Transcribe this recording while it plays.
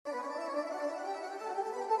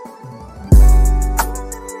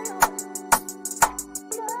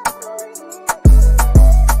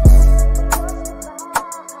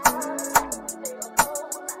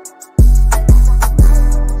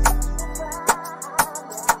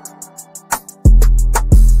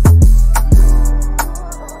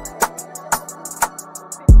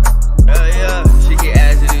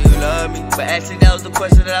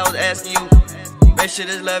shit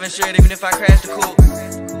is love insured even if I crash the coupe.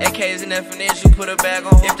 AKs and FNS, you put a bag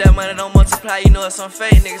on. If that money don't multiply, you know it's some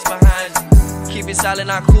fake niggas behind you. Keep it solid,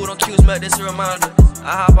 not cool, don't cue me, this a reminder.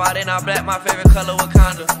 I hop out in all black, my favorite color,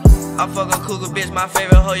 Wakanda. I fuck a cougar bitch, my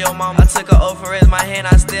favorite hoe, your mama. I took her oath and raised my hand,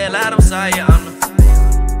 I still lied, I'm sorry, your honor.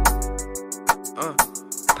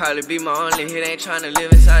 Probably be my only hit, ain't tryna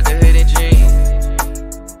live inside the hood and dream.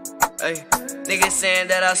 Ay, niggas saying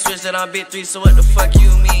that I switched, that I'm big 3, so what the fuck you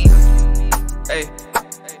mean? Ay,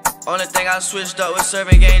 only thing I switched up was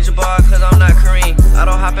serving games of bar, cause I'm not Kareem. I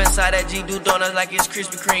don't hop inside that G, do donuts like it's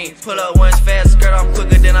Krispy Kreme. Pull up once fast, skirt off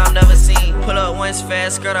quicker than I've never seen. Pull up once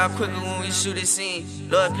fast, skirt off quicker when we shoot a scene.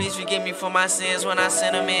 Lord, please forgive me for my sins when I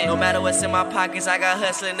send them in. No matter what's in my pockets, I got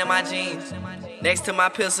hustling in my jeans. Next to my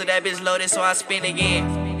pistol, that bitch loaded, so I spin again.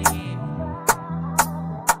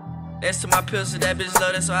 Next to my pistol, that bitch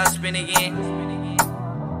loaded, so I spin again.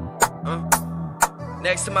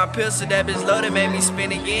 Next to my pistol, that bitch loaded, made me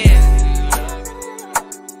spin again.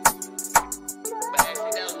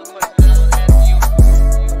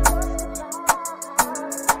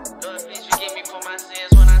 Lord, please forgive me for my sins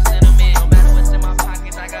when I send them in. No matter what's in my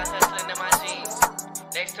pockets, I got hustling in my jeans.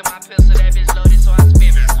 Next to my pistol, that bitch loaded, so I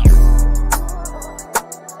spin.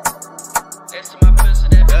 Next to my pistol,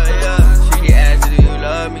 that bitch loaded. She asked, do you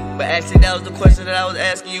love me? But actually, that was the question that I was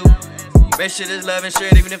asking you. Make sure this love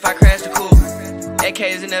insured even if I crash the coupe.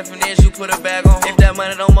 AKs and FNS, you put a bag on. If that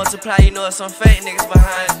money don't multiply, you know it's some fake niggas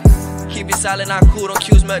behind you. Keep it solid, not cool, don't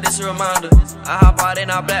cue me, this a reminder. I hop out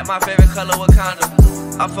in all black, my favorite color, Wakanda.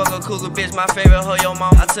 I fuck a cougar bitch, my favorite hoe, your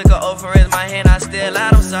mama. I took her oath and raised my hand, I still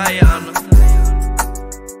lied, I'm sorry, your honor.